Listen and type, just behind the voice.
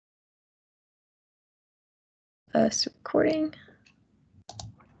us recording.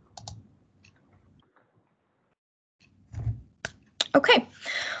 Okay,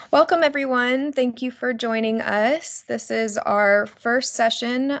 welcome everyone. Thank you for joining us. This is our first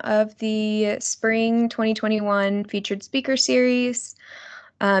session of the Spring 2021 Featured Speaker Series.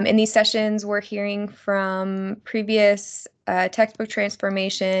 In these sessions, we're hearing from previous textbook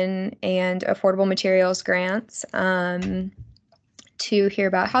transformation and affordable materials grants to hear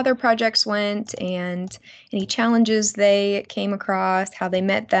about how their projects went and any challenges they came across, how they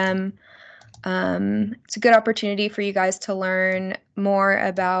met them. It's a good opportunity for you guys to learn more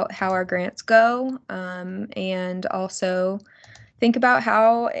about how our grants go, and also think about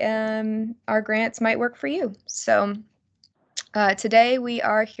how our grants might work for you. So today we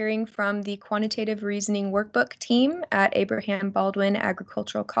are hearing from the Quantitative Reasoning Workbook team at Abraham Baldwin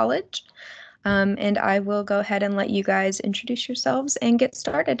Agricultural College. And I will go ahead and let you guys introduce yourselves and get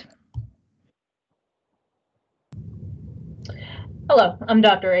started. Hello, I'm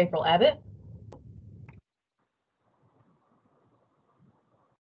Dr. April Abbott.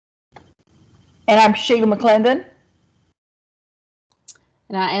 And I'm Sheila McClendon.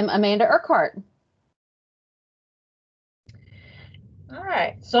 And I am Amanda Urquhart. All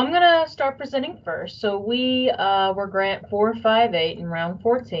right, so I'm going to start presenting first. So we were grant 458 in round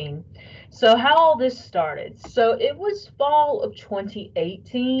 14. So how all this started. So it was fall of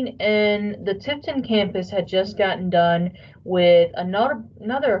 2018, and the Tipton campus had just gotten done with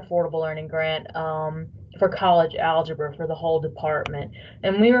another affordable learning grant for college algebra for the whole department.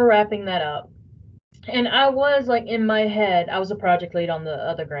 And we were wrapping that up. And I was like, in my head, I was a project lead on the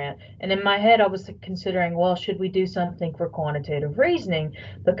other grant, and in my head I was considering, well, should we do something for quantitative reasoning,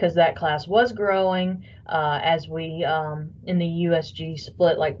 because that class was growing as we in the USG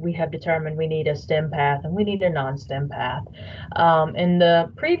split, like we have determined we need a STEM path and we need a non-STEM path. And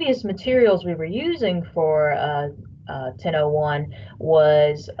the previous materials we were using for 1001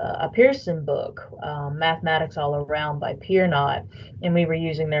 was a Pearson book, Mathematics All Around by Piernot, and we were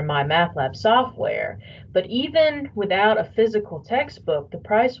using their MyMathLab software. But even without a physical textbook, the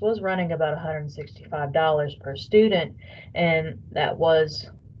price was running about $165 per student, and that was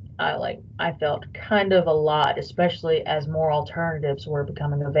I felt kind of a lot, especially as more alternatives were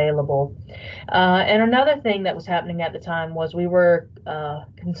becoming available. And another thing that was happening at the time was we were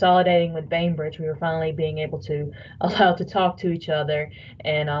consolidating with Bainbridge. We were finally being able to allow to talk to each other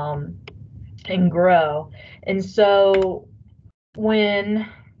and grow. And so when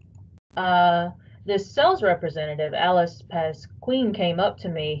this sales representative, Alice Pasquin, came up to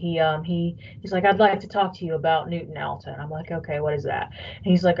me, he's like, I'd like to talk to you about Newton Alta. And I'm like, okay, what is that? And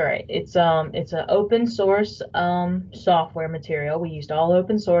he's like, all right, it's an open source software material. We used all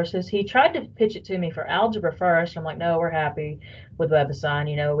open sources. He tried to pitch it to me for algebra first. I'm like, no, we're happy with WebAssign.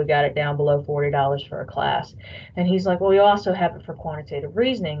 You know, we got it down below $40 for a class. And he's like, well, we also have it for quantitative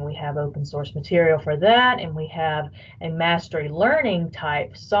reasoning. We have open source material for that, and we have a mastery learning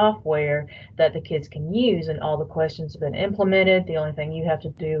type software that the kids can use, and all the questions have been implemented. The only thing you have to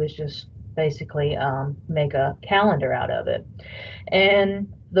do is just basically make a calendar out of it.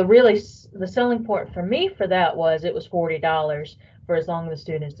 And the selling point for me for that was it was $40 for as long as the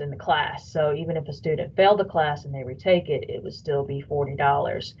student's in the class. So even if a student failed the class and they retake it, it would still be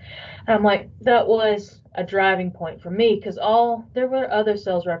 $40. And I'm like, that was a driving point for me, because there were other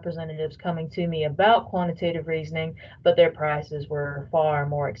sales representatives coming to me about quantitative reasoning, but their prices were far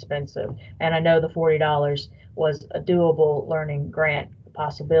more expensive. And I know the $40 was a doable learning grant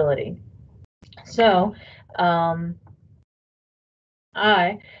possibility. So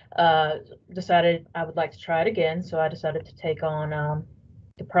I decided I would like to try it again. So I decided to take on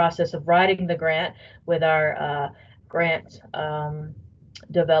the process of writing the grant with our grant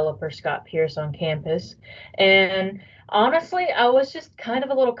developer, Scott Pierce, on campus. And honestly, I was just kind of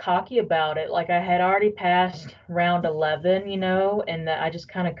a little cocky about it. Like, I had already passed round 11, you know, and I just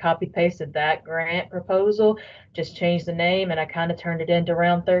kind of copy pasted that grant proposal, just changed the name, and I kind of turned it into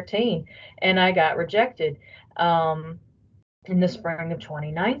round 13, and I got rejected in the spring of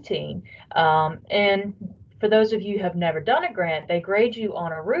 2019. And for those of you who have never done a grant, they grade you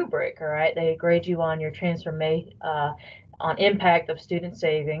on a rubric, all right? They grade you on your transformation, on impact of student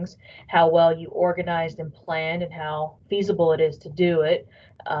savings, how well you organized and planned, and how feasible it is to do it,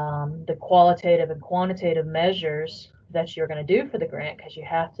 the qualitative and quantitative measures that you're going to do for the grant, because you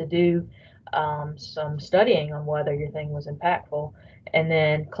have to do some studying on whether your thing was impactful, and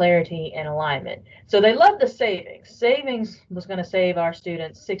then clarity and alignment. So they love the savings. Savings was going to save our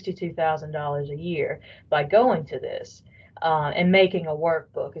students $62,000 a year by going to this. And making a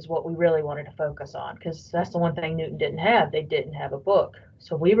workbook is what we really wanted to focus on, because that's the one thing Newton didn't have. They didn't have a book.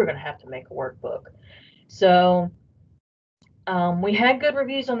 So we were going to have to make a workbook. So we had good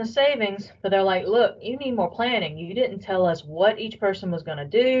reviews on the savings, but they're like, look, you need more planning. You didn't tell us what each person was going to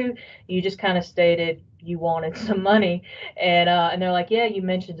do. You just kind of stated you wanted some money. And they're like, yeah, you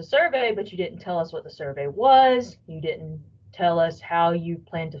mentioned a survey, but you didn't tell us what the survey was. You didn't tell us how you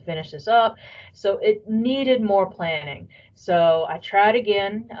plan to finish this up. So it needed more planning. So I tried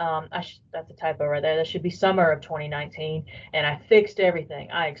again. That's a typo right there. That should be summer of 2019. And I fixed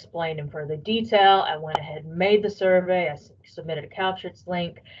everything. I explained in further detail. I went ahead and made the survey. I submitted a Caltrits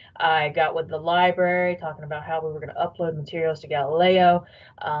link. I got with the library talking about how we were going to upload materials to Galileo.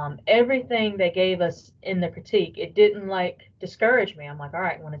 Everything they gave us in the critique, it didn't like discourage me. I'm like, all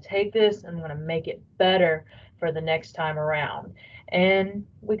right, I'm going to take this and I'm going to make it better for the next time around. And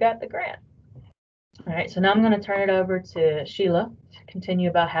we got the grant. All right, so now I'm going to turn it over to Sheila to continue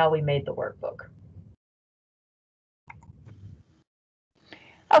about how we made the workbook.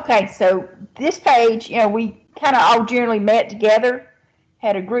 Okay, so this page, we kind of all generally met together,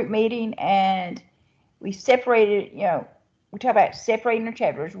 had a group meeting, and we separated, we talked about separating our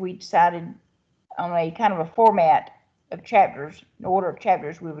chapters. We decided on a kind of a format of chapters, an order of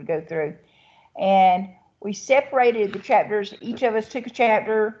chapters we would go through. And we separated the chapters. Each of us took a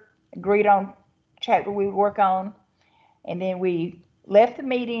chapter, agreed on chapter we would work on, and then we left the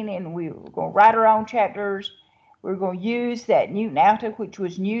meeting and we were going to write our own chapters. We were going to use that Newton Alta, which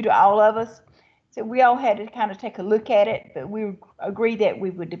was new to all of us. So we all had to kind of take a look at it, but we agreed that we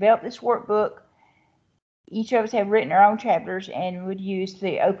would develop this workbook. Each of us had written our own chapters and would use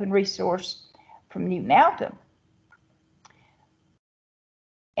the open resource from Newton Alta.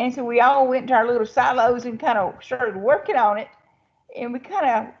 And so we all went to our little silos and kind of started working on it. And we kind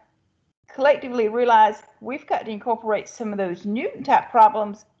of collectively realized we've got to incorporate some of those Newton type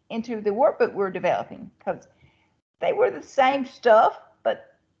problems into the workbook we're developing, because they were the same stuff,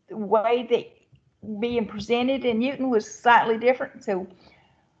 but the way they being presented in Newton was slightly different. So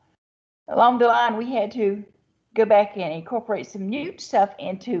along the line, we had to go back and incorporate some Newton stuff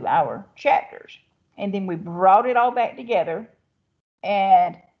into our chapters. And then we brought it all back together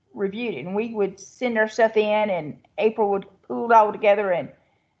and reviewed it. And we would send our stuff in, and April would pull it all together and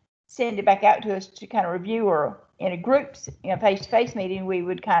send it back out to us to kind of review, or in a group, face-to-face meeting, we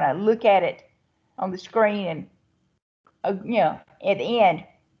would kind of look at it on the screen and, at the end,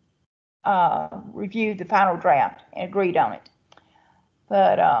 reviewed the final draft and agreed on it.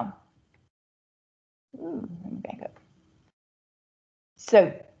 But, let me back up.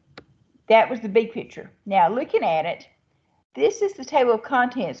 So that was the big picture. Now looking at it, this is the table of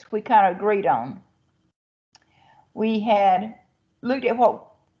contents we kind of agreed on. We had looked at what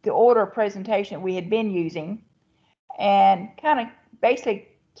the order of presentation we had been using and kind of basically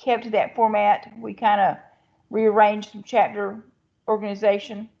kept to that format. We kind of rearranged some chapter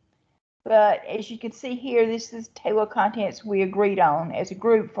organization. But as you can see here, this is the table of contents we agreed on as a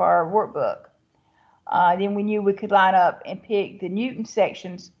group for our workbook. Then we knew we could line up and pick the Newton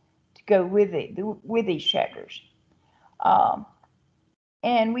sections to go with it, with these chapters.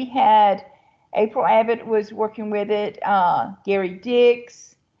 And we had April Abbott was working with it, Gary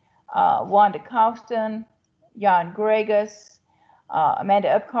Dix, Wanda Costin, Jan Gregus,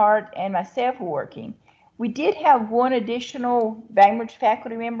 Amanda Upcart, and myself were working. We did have one additional Bainbridge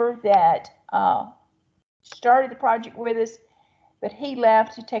faculty member that started the project with us, but he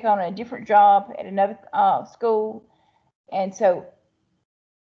left to take on a different job at another school. And so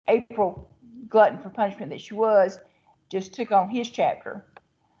April, glutton for punishment that she was, just took on his chapter.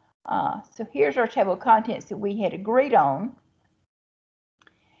 So here's our table of contents that we had agreed on.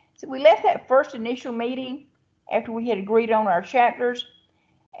 So we left that first initial meeting after we had agreed on our chapters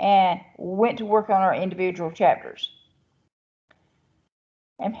and went to work on our individual chapters.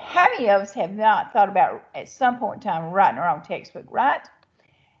 And how many of us have not thought about at some point in time writing our own textbook, right?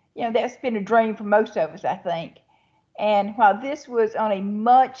 That's been a dream for most of us, I think. And while this was on a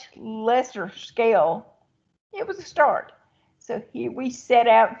much lesser scale, it was a start. So here we set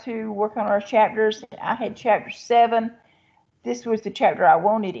out to work on our chapters. I had chapter 7. This was the chapter I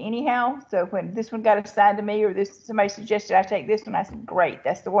wanted anyhow. So when this one got assigned to me, or somebody suggested I take this one, I said, great,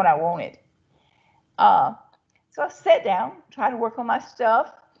 that's the one I wanted. So I sat down, tried to work on my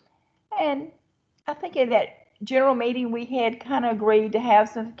stuff. And I think in that general meeting, we had kind of agreed to have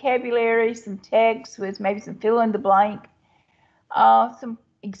some vocabulary, some text with maybe some fill in the blank, some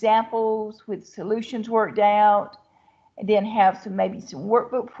examples with solutions worked out, and then have maybe some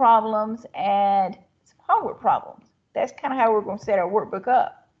workbook problems and some homework problems. That's kind of how we're going to set our workbook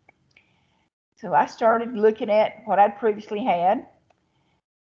up. So I started looking at what I'd previously had.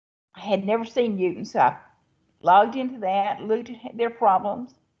 I had never seen Newton, so I logged into that, looked at their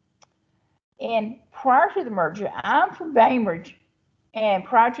problems. And prior to the merger, I'm from Bainbridge, and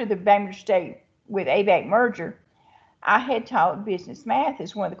prior to the Bainbridge State with ABAC merger, I had taught business math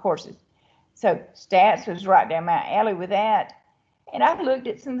as one of the courses. So stats was right down my alley with that. And I looked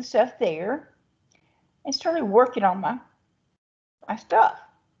at some of the stuff there and started working on my stuff,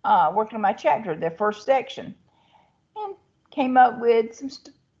 working on my chapter, the first section, and came up with some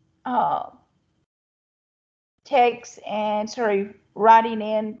text and started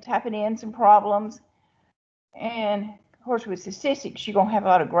typing in some problems. And of course, with statistics, you're going to have a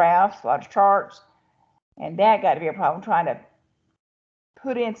lot of graphs, a lot of charts, and that got to be a problem trying to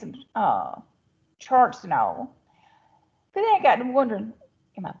put in some charts and all. But then I got to wondering,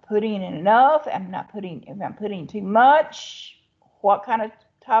 am I putting in enough? Am I putting too much? What kind of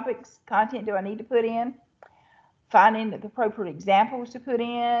topics, content do I need to put in? Finding the appropriate examples to put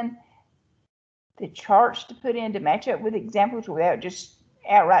in, the charts to put in to match up with examples without just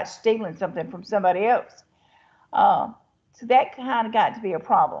outright stealing something from somebody else. So that kind of got to be a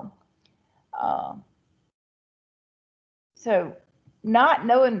problem. So not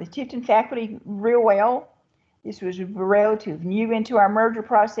knowing the Tifton faculty real well, this was relative new into our merger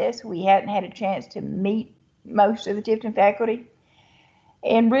process. We hadn't had a chance to meet most of the Tifton faculty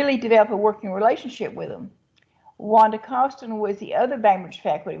and really develop a working relationship with them. Wanda Costin was the other Bainbridge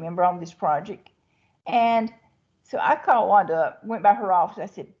faculty member on this project. And so I called Wanda up, went by her office. I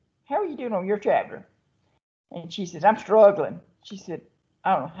said, how are you doing on your chapter? And she said, I'm struggling. She said,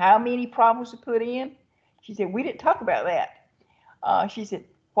 I don't know how many problems to put in. She said, we didn't talk about that. She said,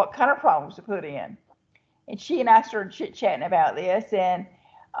 what kind of problems to put in? And she and I started chit-chatting about this. And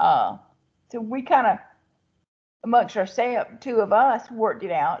so we kind of, amongst ourselves, two of us worked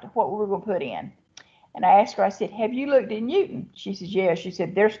it out, what we were going to put in. And I asked her, I said, have you looked at Newton? She said, yeah. She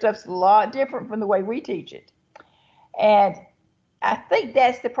said, their stuff's a lot different from the way we teach it. And I think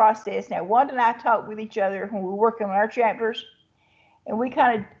that's the process. Now, Wanda and I talked with each other when we were working on our chapters, and we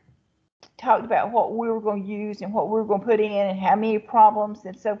kind of talked about what we were going to use and what we were going to put in and how many problems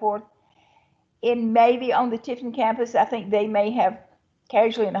and so forth. And maybe on the Tifton campus, I think they may have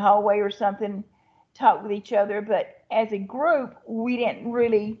casually in the hallway or something talked with each other. But as a group, we didn't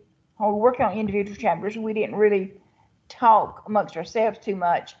really, when we were working on individual chapters, we didn't really talk amongst ourselves too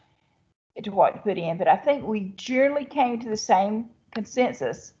much to what to put in. But I think we generally came to the same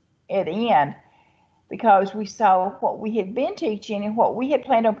consensus at the end because we saw what we had been teaching and what we had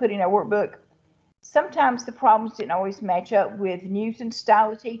planned on putting in our workbook. Sometimes the problems didn't always match up with Newton's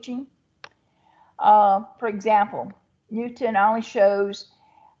style of teaching. For example, Newton only shows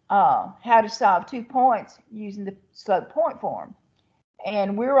how to solve 2 points using the slope point form.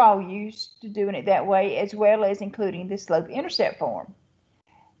 And we're all used to doing it that way, as well as including the slope intercept form.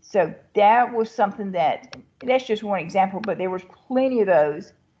 So that was something that's just one example, but there was plenty of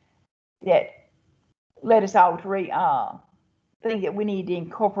those that led us all to think that we need to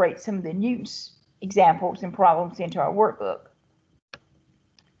incorporate some of the Newton's examples and problems into our workbook.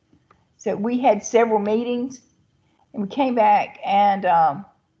 So we had several meetings, and we came back and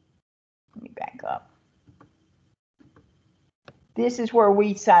let me back up. This is where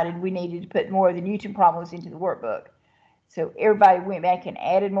we decided we needed to put more of the Newton problems into the workbook. So everybody went back and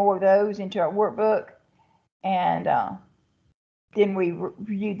added more of those into our workbook, and then we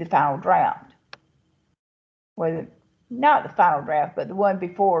reviewed the final draft. Well, not the final draft, but the one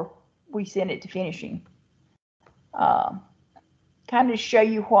before we sent it to finishing. Kind of show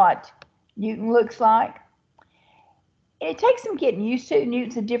you what Newton looks like. It takes some getting used to.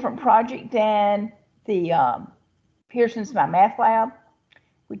 Newton's a different project than the Pearson's My Math Lab,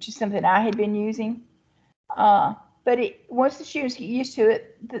 which is something I had been using. But once the students get used to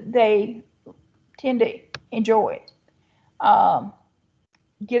it, they tend to enjoy it.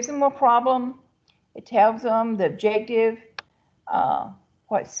 Gives them a problem. It tells them the objective,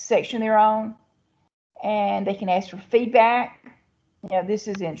 what section they're on, and they can ask for feedback. You know, this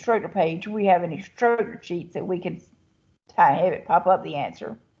is the instructor page. We have an instructor sheet that we can have it pop up the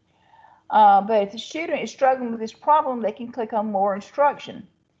answer. But if the student is struggling with this problem, they can click on more instruction.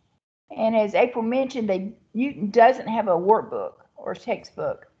 And as April mentioned, Newton doesn't have a workbook or a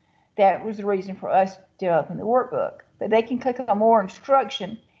textbook. That was the reason for us developing the workbook. But they can click on more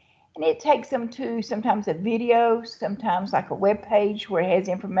instruction, and it takes them to sometimes a video, sometimes like a web page where it has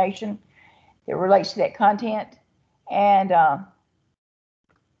information that relates to that content. And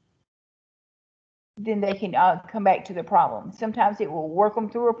then they can come back to the problem. Sometimes it will work them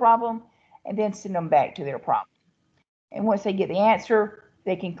through a problem and then send them back to their problem. And once they get the answer,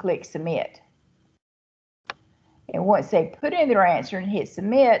 they can click submit. And once they put in their answer and hit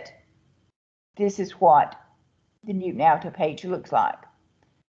submit, this is what the Newton Alto page looks like.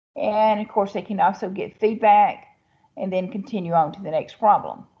 And of course, they can also get feedback and then continue on to the next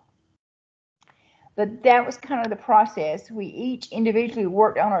problem. But that was kind of the process. We each individually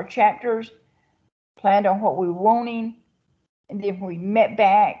worked on our chapters, planned on what we were wanting, and then when we met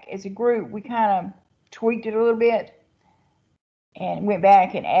back as a group, we kind of tweaked it a little bit and went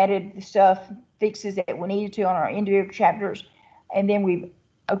back and added the stuff, fixes that we needed to on our individual chapters, and then we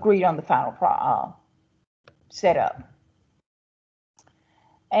agreed on the final setup.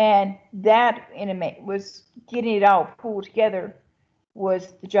 And that was getting it all pulled together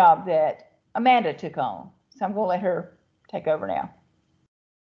was the job that Amanda took on. So I'm going to let her take over now.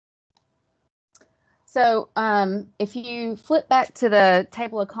 So if you flip back to the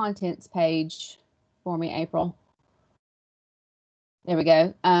table of contents page for me, April. There we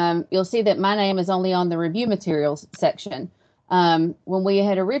go. You'll see that my name is only on the review materials section. When we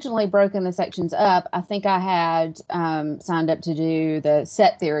had originally broken the sections up, I think I had signed up to do the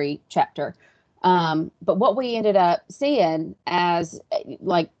set theory chapter. But what we ended up seeing, as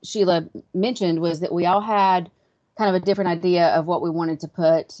like Sheila mentioned, was that we all had kind of a different idea of what we wanted to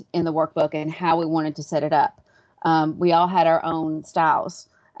put in the workbook and how we wanted to set it up. We all had our own styles.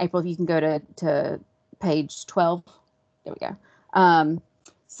 April, if you can go to page 12. There we go.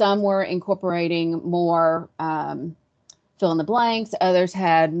 Some were incorporating more fill in the blanks. Others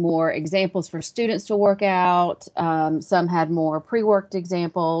had more examples for students to work out. Some had more pre-worked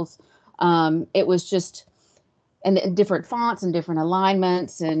examples. It was just, and different fonts and different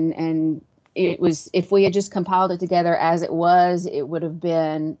alignments. And it was, if we had just compiled it together as it would have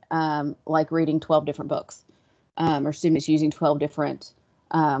been like reading 12 different books or students using 12 different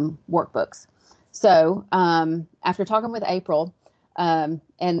workbooks. So after talking with April,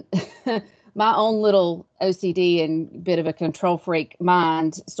 and my own little OCD and bit of a control freak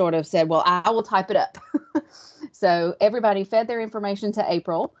mind sort of said, well, I will type it up. So everybody fed their information to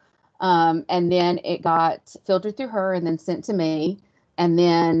April, and then it got filtered through her and then sent to me. And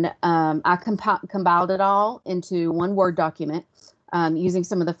then I compiled it all into one Word document using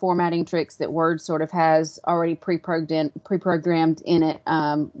some of the formatting tricks that Word sort of has already pre-programmed in it.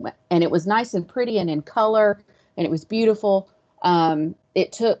 And it was nice and pretty and in color, and it was beautiful.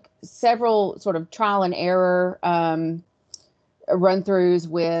 It took several sort of trial and error run-throughs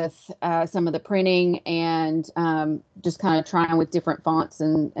with some of the printing and just kind of trying with different fonts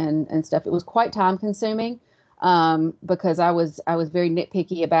and stuff. It was quite time-consuming because I was very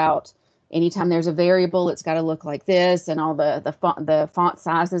nitpicky about anytime there's a variable, it's got to look like this, and all the font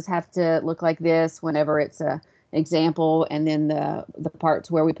sizes have to look like this whenever it's an example, and then the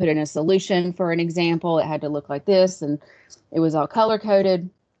parts where we put in a solution for an example, it had to look like this, and it was all color coded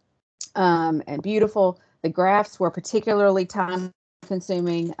and beautiful. The graphs were particularly time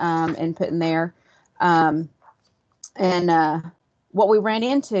consuming and put in there. And what we ran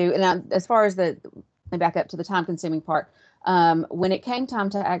into, and as far as back up to the time consuming part, when it came time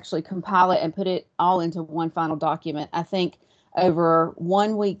to actually compile it and put it all into one final document, I think over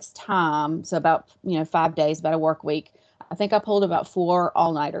 1 week's time, so about 5 days, about a work week, I think I pulled about 4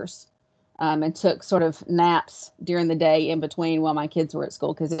 all-nighters and took sort of naps during the day in between while my kids were at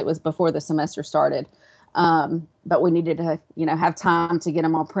school because it was before the semester started. But we needed to, have time to get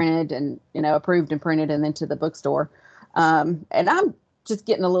them all printed and, approved and printed and then to the bookstore. And I'm just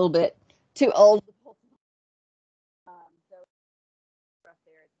getting a little bit too old.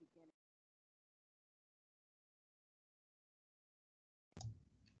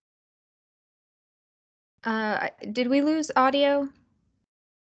 Did we lose audio?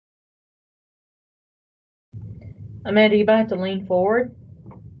 Amanda, you might have to lean forward,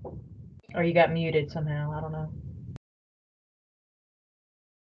 or you got muted somehow. I don't know.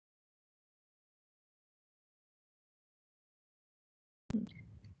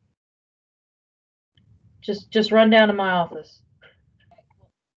 Just run down to my office.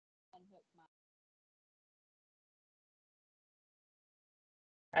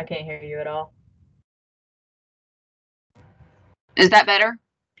 I can't hear you at all. Is that better?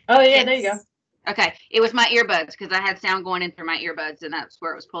 Oh yeah, there you go. Okay, it was my earbuds because I had sound going in through my earbuds, and that's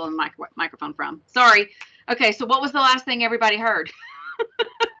where it was pulling the microphone from. Sorry. Okay, so what was the last thing everybody heard?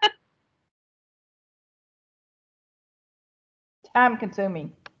 Time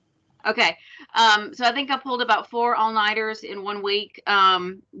consuming. Okay, so I think I pulled about 4 all-nighters in 1 week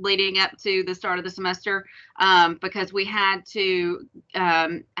leading up to the start of the semester because we had to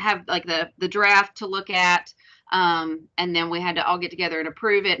have like the draft to look at. And then we had to all get together and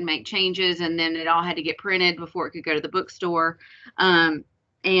approve it and make changes, and then it all had to get printed before it could go to the bookstore. And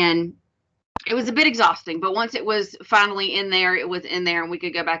it was a bit exhausting, but once it was finally in there, it was in there, and we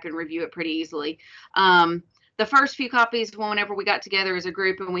could go back and review it pretty easily. the first few copies, whenever we got together as a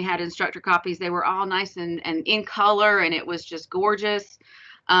group and we had instructor copies, they were all nice and in color, and it was just gorgeous.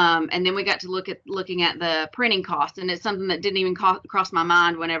 And then we got to looking at the printing cost, and it's something that didn't even cross my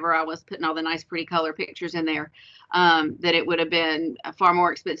mind whenever I was putting all the nice, pretty color pictures in there, that it would have been far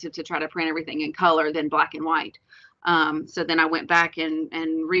more expensive to try to print everything in color than black and white. So then I went back and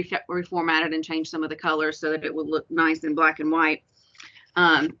reformatted and changed some of the colors so that it would look nice in black and white.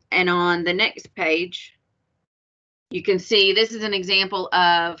 And on the next page, you can see this is an example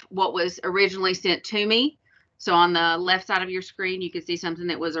of what was originally sent to me. So on the left side of your screen, you can see something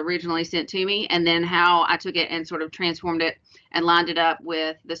that was originally sent to me, and then how I took it and sort of transformed it and lined it up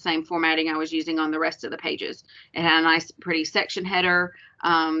with the same formatting I was using on the rest of the pages. It had a nice, pretty section header.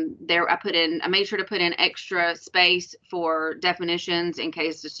 There I made sure to put in extra space for definitions in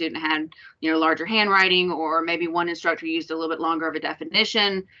case the student had, larger handwriting, or maybe one instructor used a little bit longer of a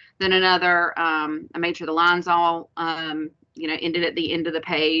definition than another. I made sure the lines all, ended at the end of the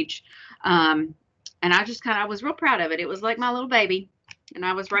page. And I was real proud of it. It was like my little baby, and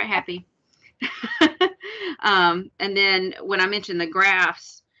I was right happy. And then when I mentioned the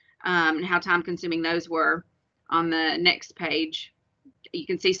graphs, and how time consuming those were on the next page, you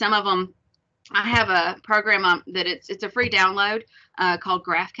can see some of them. I have a program that it's a free download called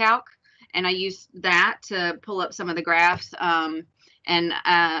GraphCalc, and I use that to pull up some of the graphs. And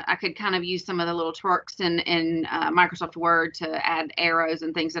I could kind of use some of the little twerks in Microsoft Word to add arrows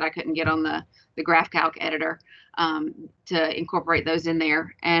and things that I couldn't get on the GraphCalc editor, to incorporate those in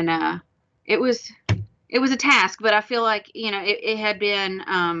there. And it was a task, but I feel like, it had been,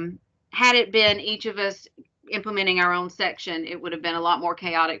 had it been each of us implementing our own section, it would have been a lot more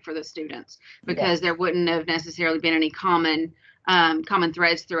chaotic for the students, because there wouldn't have necessarily been any common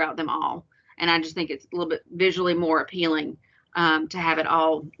threads throughout them all. And I just think it's a little bit visually more appealing to have it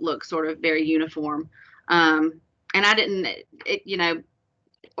all look sort of very uniform. And I didn't,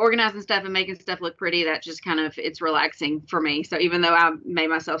 organizing stuff and making stuff look pretty, that just it's relaxing for me. So even though I made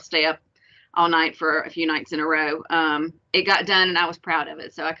myself stay up all night for a few nights in a row, it got done and I was proud of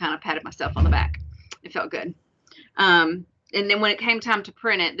it. So I kind of patted myself on the back. It felt good. And then when it came time to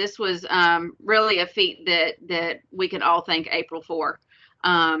print it, this was really a feat that we can all thank April for.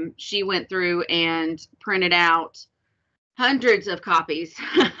 She went through and printed out hundreds of copies.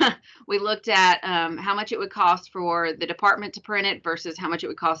 We looked at how much it would cost for the department to print it versus how much it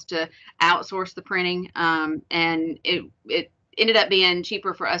would cost to outsource the printing. And it ended up being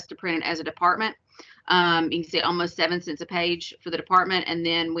cheaper for us to print it as a department. You can see almost 7 cents a page for the department. And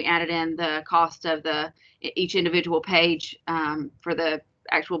then we added in the cost of each individual page for the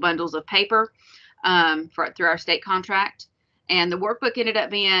actual bundles of paper through our state contract. And the workbook ended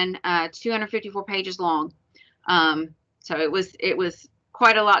up being 254 pages long. So it was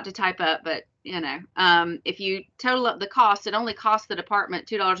quite a lot to type up, but if you total up the cost, it only cost the department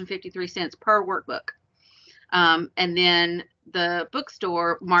 $2.53 per workbook. And then the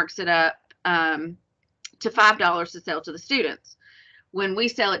bookstore marks it up to $5 to sell to the students. When we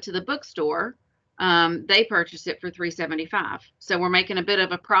sell it to the bookstore, they purchase it for $3.75. So we're making a bit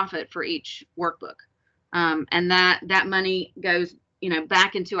of a profit for each workbook. And that money goes,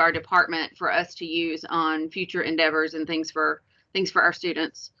 back into our department for us to use on future endeavors and things for our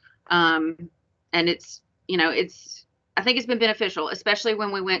students. And I think it's been beneficial, especially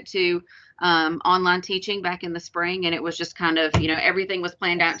when we went to online teaching back in the spring, and it was just kind of, everything was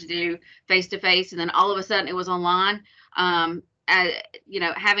planned out to do face-to-face, and then all of a sudden it was online. Having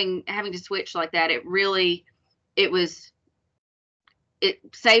to switch like that, it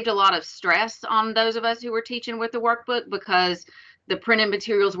saved a lot of stress on those of us who were teaching with the workbook, because the printed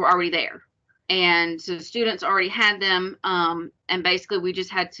materials were already there. And so students already had them. And basically we just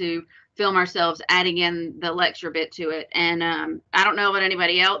had to film ourselves adding in the lecture bit to it. And I don't know about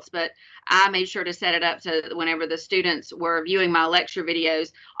anybody else, but I made sure to set it up so that whenever the students were viewing my lecture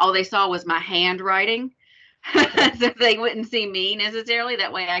videos, all they saw was my handwriting. So they wouldn't see me necessarily.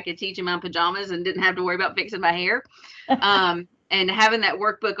 That way I could teach in my pajamas and didn't have to worry about fixing my hair. And having that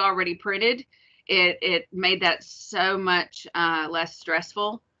workbook already printed, it made that so much less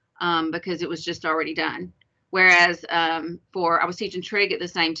stressful, because it was just already done. Whereas I was teaching trig at the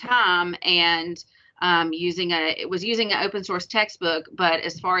same time, and using an open source textbook, but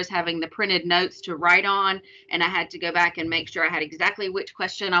as far as having the printed notes to write on, and I had to go back and make sure I had exactly which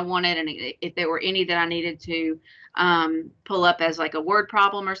question I wanted, and if there were any that I needed to pull up as like a word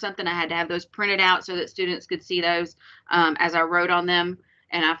problem or something, I had to have those printed out so that students could see those as I wrote on them.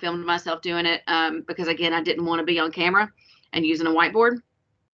 And I filmed myself doing it because, again, I didn't want to be on camera and using a whiteboard.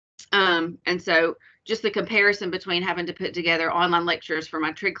 And so just the comparison between having to put together online lectures for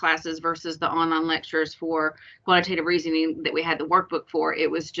my trig classes versus the online lectures for quantitative reasoning that we had the workbook for.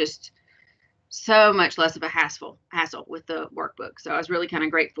 It was just so much less of a hassle with the workbook. So I was really kind of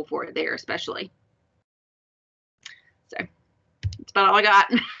grateful for it there, especially. So that's about all I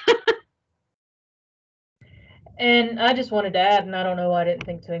got. And I just wanted to add, and I don't know why I didn't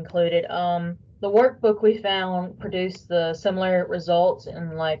think to include it. The workbook we found produced the similar results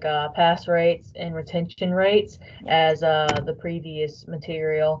in like pass rates and retention rates as the previous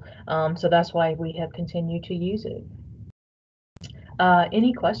material. So that's why we have continued to use it.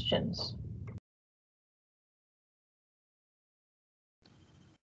 Any questions?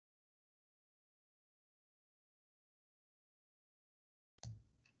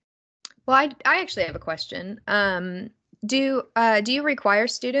 Well, I actually have a question. Do you require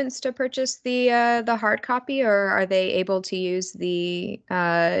students to purchase the hard copy, or are they able to use the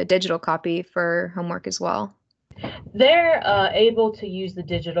digital copy for homework as well? They're able to use the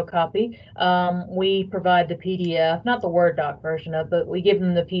digital copy. We provide the PDF, not the Word doc version of it, but we give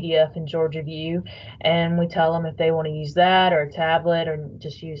them the PDF in Georgia View, and we tell them if they want to use that or a tablet or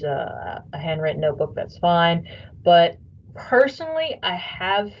just use a handwritten notebook, that's fine. But personally, I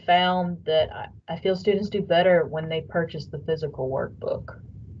have found that I feel students do better when they purchase the physical workbook,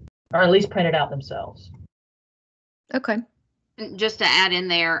 or at least print it out themselves. Okay. Just to add in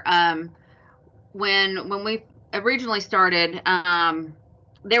there, when we originally started,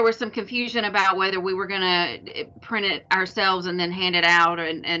 there was some confusion about whether we were going to print it ourselves and then hand it out,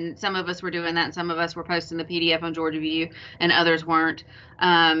 and some of us were doing that, and some of us were posting the PDF on Georgia View, and others weren't.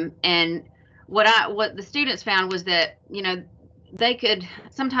 And what the students found was that, you know, they could,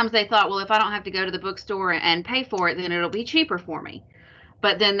 sometimes they thought, well, if I don't have to go to the bookstore and pay for it, then it'll be cheaper for me.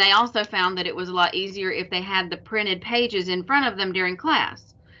 But then they also found that it was a lot easier if they had the printed pages in front of them during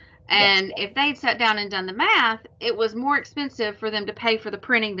class. And if they'd sat down and done the math, it was more expensive for them to pay for the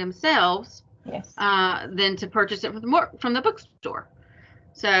printing themselves than to purchase it from the bookstore.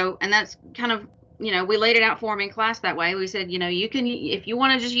 So, and that's kind of, you know, we laid it out for them in class that way. We said, you know, you can, if you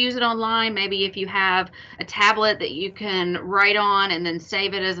want to just use it online, maybe if you have a tablet that you can write on and then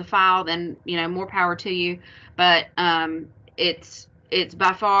save it as a file, then, you know, more power to you. But it's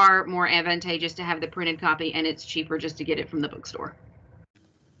by far more advantageous to have the printed copy, and it's cheaper just to get it from the bookstore.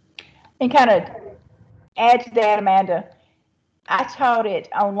 And kind of add to that, Amanda, I taught it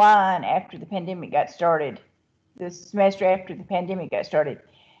online after the pandemic got started, the semester after the pandemic got started.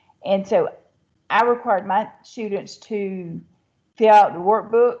 And so I required my students to fill out the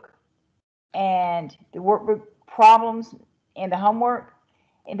workbook and the workbook problems and the homework,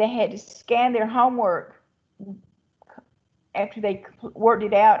 and they had to scan their homework after they worked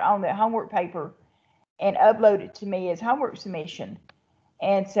it out on the homework paper and upload it to me as homework submission.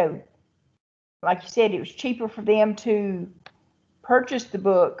 And so, like you said, it was cheaper for them to purchase the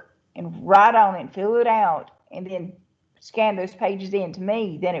book and write on it and fill it out and then scan those pages in to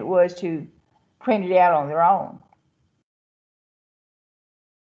me than it was to print it out on their own.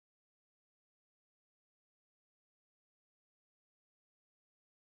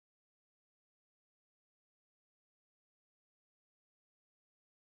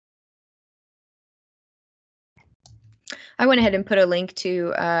 I went ahead and put a link to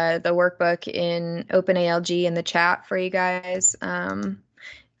the workbook in OpenALG in the chat for you guys.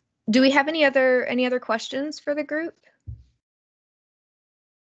 Do we have any other questions for the group?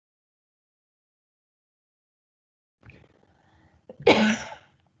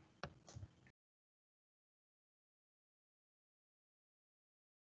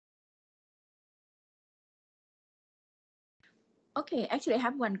 Okay, actually, I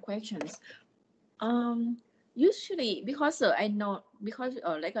have one question. Usually, because I know, because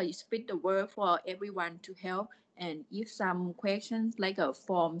you split the work for everyone to help, and if some questions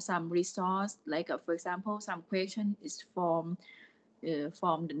from some resource, for example, some question is from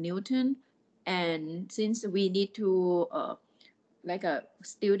the Newton, and since we need to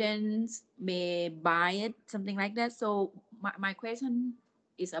students may buy it, something like that. So my question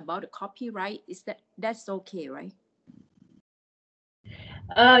is about the copyright. Is that's okay, right?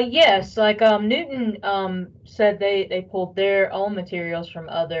 Yes, like Newton said they pulled their own materials from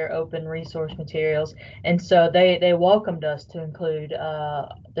other open resource materials, and so they welcomed us to include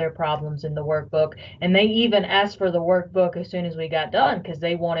their problems in the workbook, and they even asked for the workbook as soon as we got done because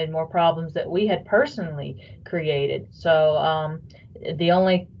they wanted more problems that we had personally created. So the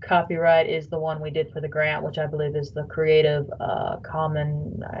only copyright is the one we did for the grant, which I believe is the Creative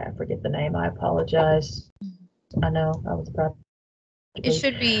Common, I forget the name, I apologize. I know I was proud. It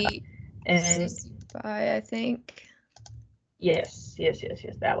should be and by, I think. Yes,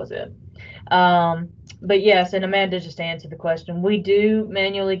 that was it. But yes, and Amanda just answered the question. We do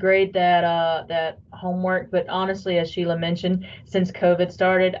manually grade that homework, but honestly, as Sheila mentioned, since COVID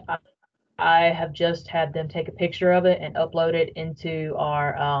started, I have just had them take a picture of it and upload it into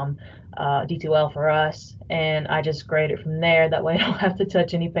our D2L for us, and I just grade it from there. That way I don't have to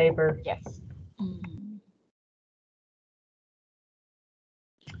touch any paper. Yes.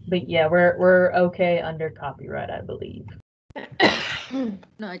 But yeah, we're okay under copyright, I believe.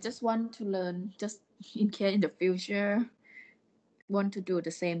 No, I just want to learn, just in case in the future want to do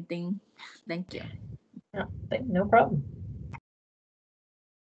the same thing. Thank you. No problem.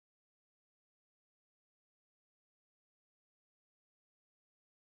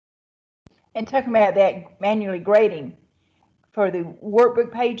 And talking about that manually grading for the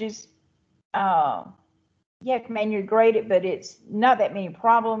workbook pages, you have to manually grade it, but it's not that many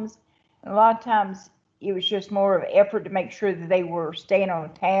problems. And a lot of times it was just more of an effort to make sure that they were staying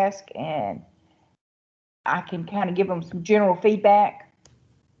on task, and I can kind of give them some general feedback.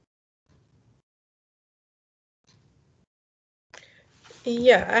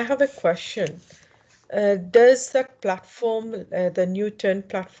 Yeah, I have a question. Does that platform, the Newton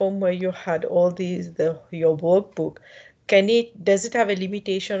platform where you had all these, your workbook, does it have a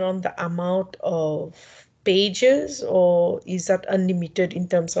limitation on the amount of pages, or is that unlimited in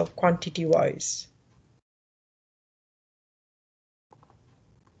terms of quantity wise?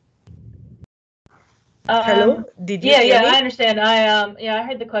 Hello, did you hear me? I understand. I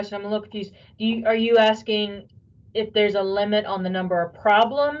heard the question. I'm a little confused. Are you asking if there's a limit on the number of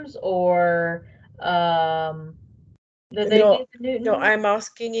problems, or that they No, give the Newton? no, I'm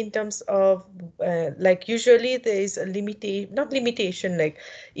asking in terms of like usually there is a not limitation, like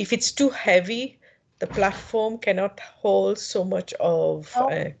if it's too heavy, the platform cannot hold so much of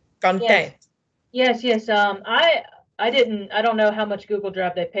content. Yes. I don't know how much Google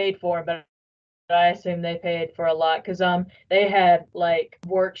Drive they paid for, but I assume they paid for a lot, because they had like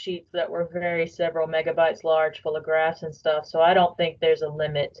worksheets that were several megabytes large, full of graphs and stuff. So I don't think there's a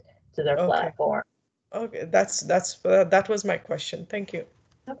limit to their platform. Okay, that was my question. Thank you.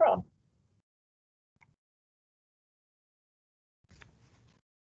 No problem.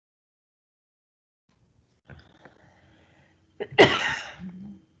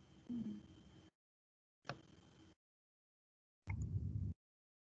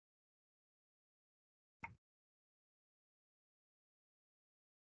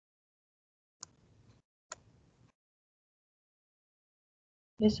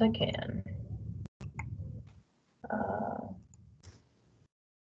 Yes, I can.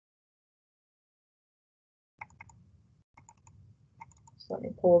 So let me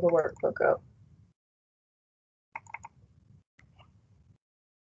pull the workbook up.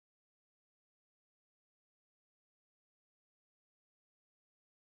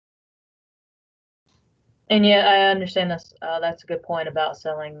 And yeah, I understand that's a good point about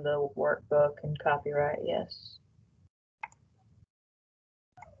selling the workbook and copyright. Yes.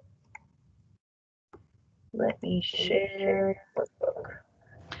 Let me share workbook.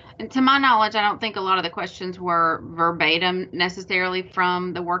 And to my knowledge, I don't think a lot of the questions were verbatim necessarily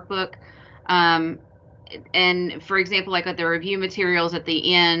from the workbook. And for example, like at the review materials at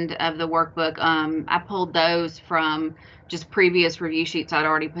the end of the workbook, I pulled those from just previous review sheets I'd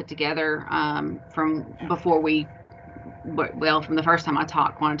already put together from before from the first time I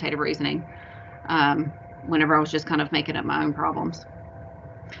taught quantitative reasoning, whenever I was just kind of making up my own problems.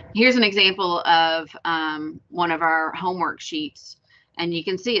 Here's an example of one of our homework sheets, and you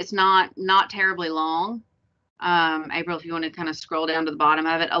can see it's not terribly long. April, if you want to kind of scroll down to the bottom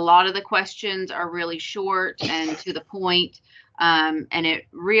of it, a lot of the questions are really short and to the point, and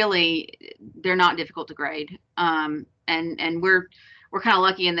they're not difficult to grade. And we're kind of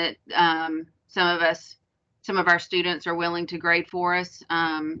lucky in that some of our students are willing to grade for us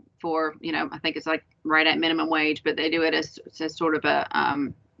for, I think it's like right at minimum wage, but they do it as sort of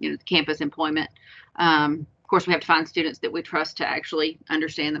a campus employment. Of course, we have to find students that we trust to actually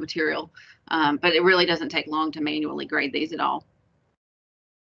understand the material, but it really doesn't take long to manually grade these at all.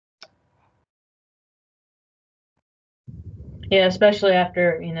 Yeah, especially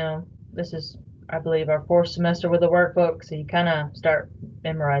after, this is, I believe, our fourth semester with the workbook, so you kind of start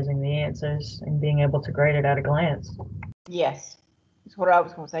memorizing the answers and being able to grade it at a glance. Yes, that's what I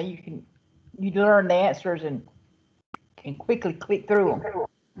was going to say. You learn the answers and can quickly click through them.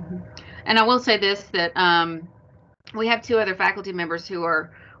 Mm-hmm. And I will say this, that we have 2 other faculty members who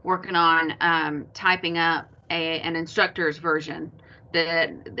are working on typing up an instructor's version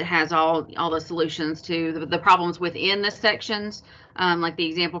that has all the solutions to the problems within the sections. Like the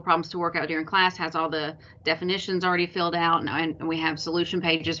example problems to work out during class has all the definitions already filled out, and we have solution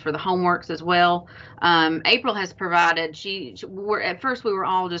pages for the homeworks as well. April has provided, at first we were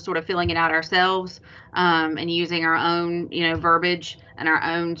all just sort of filling it out ourselves, and using our own, verbiage and our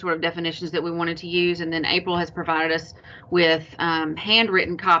own sort of definitions that we wanted to use. And then April has provided us with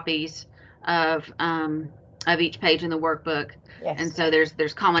handwritten copies of each page in the workbook. Yes. And so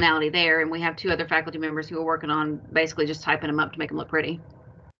there's commonality there, and we have 2 other faculty members who are working on basically just typing them up to make them look pretty.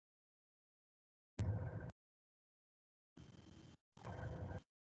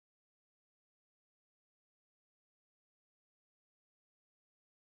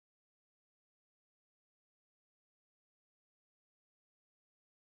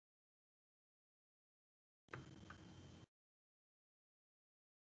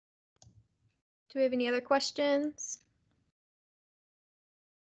 Do we have any other questions?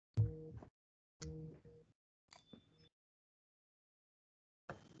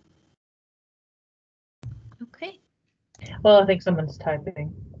 Okay. Well, I think someone's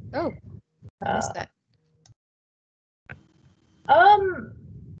typing. Oh, missed that.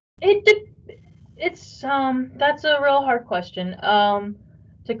 It's that's a real hard question.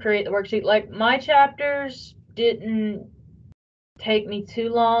 To create the worksheet, like my chapters didn't take me too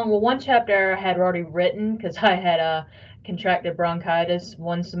long. Well, one chapter I had already written because I had contracted bronchitis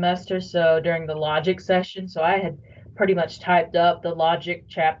one semester, so during the logic session, so I had pretty much typed up the logic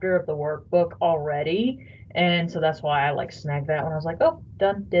chapter of the workbook already, and so that's why I snagged that one. I was like, oh,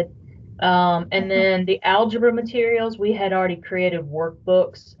 done, did. And then the algebra materials, we had already created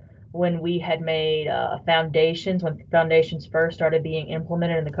workbooks when we had made foundations. When foundations first started being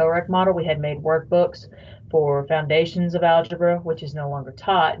implemented in the COREC model, we had made workbooks for foundations of algebra, which is no longer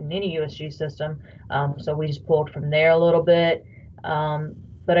taught in any USG system. So we just pulled from there a little bit.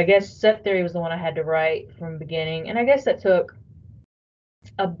 But I guess set theory was the one I had to write from the beginning. And I guess that took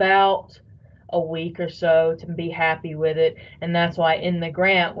about a week or so to be happy with it. And that's why in the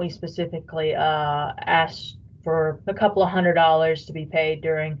grant, we specifically asked for a couple of $100 to be paid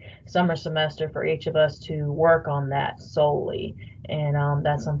during summer semester for each of us to work on that solely. And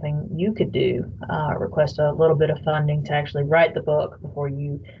that's something you could do, request a little bit of funding to actually write the book before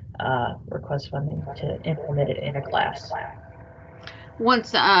you request funding to implement it in a class.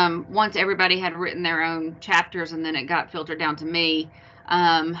 Once everybody had written their own chapters, and then it got filtered down to me.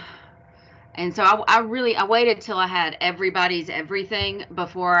 And so I waited till I had everybody's everything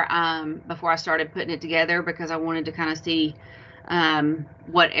before I started putting it together, because I wanted to kind of see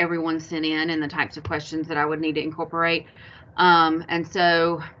what everyone sent in and the types of questions that I would need to incorporate. And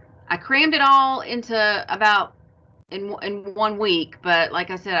so I crammed it all into about in 1 week. But like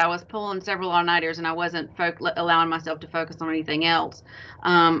I said, I was pulling several all-nighters, and I wasn't allowing myself to focus on anything else.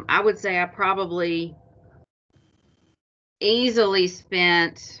 I would say I probably easily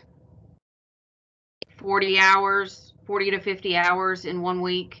spent 40 to 50 hours in 1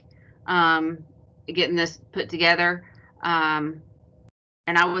 week getting this put together.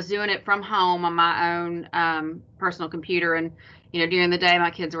 And I was doing it from home on my own personal computer, and during the day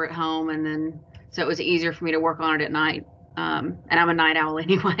my kids were at home, and then so it was easier for me to work on it at night. And I'm a night owl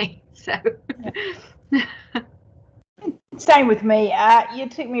anyway, so. Same with me.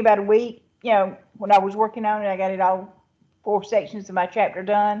 It took me about a week. When I was working on it, I got it all 4 sections of my chapter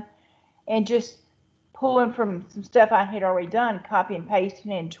done, and just pulling from some stuff I had already done, copy and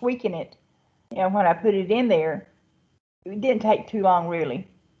pasting and tweaking it. When I put it in there, it didn't take too long, really.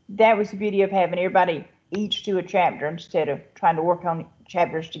 That was the beauty of having everybody each do a chapter instead of trying to work on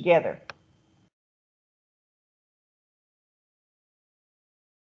chapters together.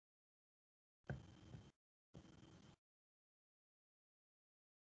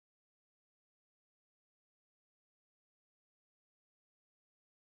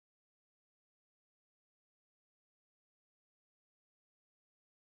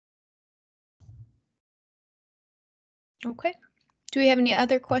 Okay. Do we have any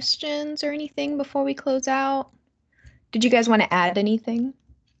other questions or anything before we close out? Did you guys want to add anything?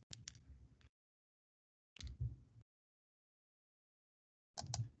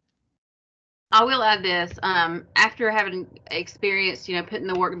 I will add this. After having experienced, putting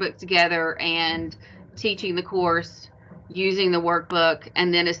the workbook together and teaching the course using the workbook,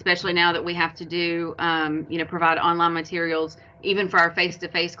 and then especially now that we have to do, provide online materials, even for our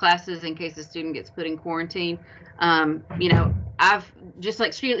face-to-face classes in case the student gets put in quarantine. I've, just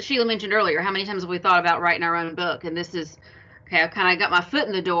like Sheila mentioned earlier, how many times have we thought about writing our own book? And this is, okay, I've kind of got my foot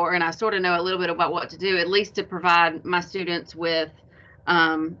in the door, and I sort of know a little bit about what to do, at least to provide my students with,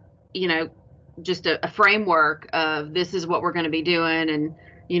 just a framework of this is what we're going to be doing, and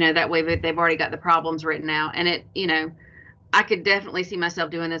that way they've already got the problems written out. And it, I could definitely see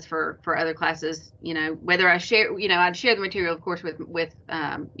myself doing this for other classes. Whether I share, I'd share the material, of course, with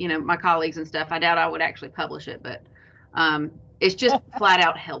my colleagues and stuff. I doubt I would actually publish it, but it's just flat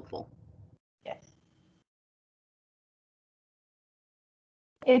out helpful. Yes.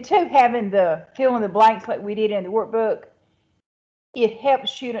 And too, having the fill in the blanks like we did in the workbook, it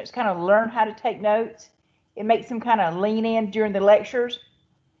helps students kind of learn how to take notes. It makes them kind of lean in during the lectures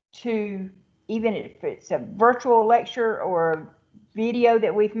to, even if it's a virtual lecture or a video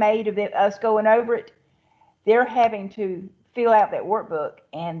that we've made of us going over it, they're having to fill out that workbook,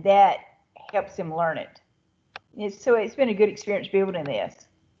 and that helps them learn it. So it's been a good experience building this.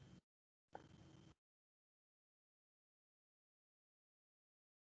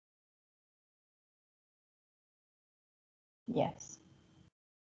 Yes.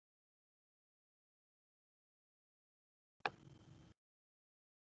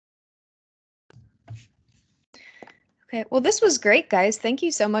 Okay, well, this was great, guys. Thank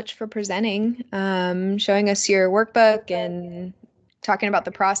you so much for presenting, showing us your workbook and talking about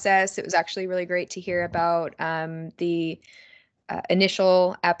the process. It was actually really great to hear about the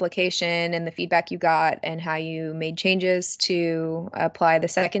initial application and the feedback you got and how you made changes to apply the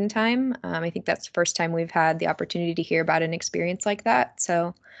second time. I think that's the first time we've had the opportunity to hear about an experience like that.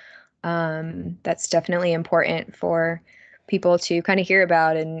 So that's definitely important for people to kind of hear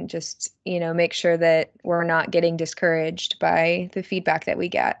about and just, make sure that we're not getting discouraged by the feedback that we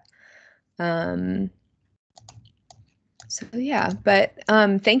get. So yeah, but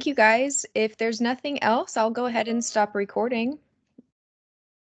thank you guys. If there's nothing else, I'll go ahead and stop recording.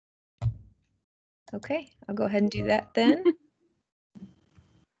 Okay, I'll go ahead and do that then.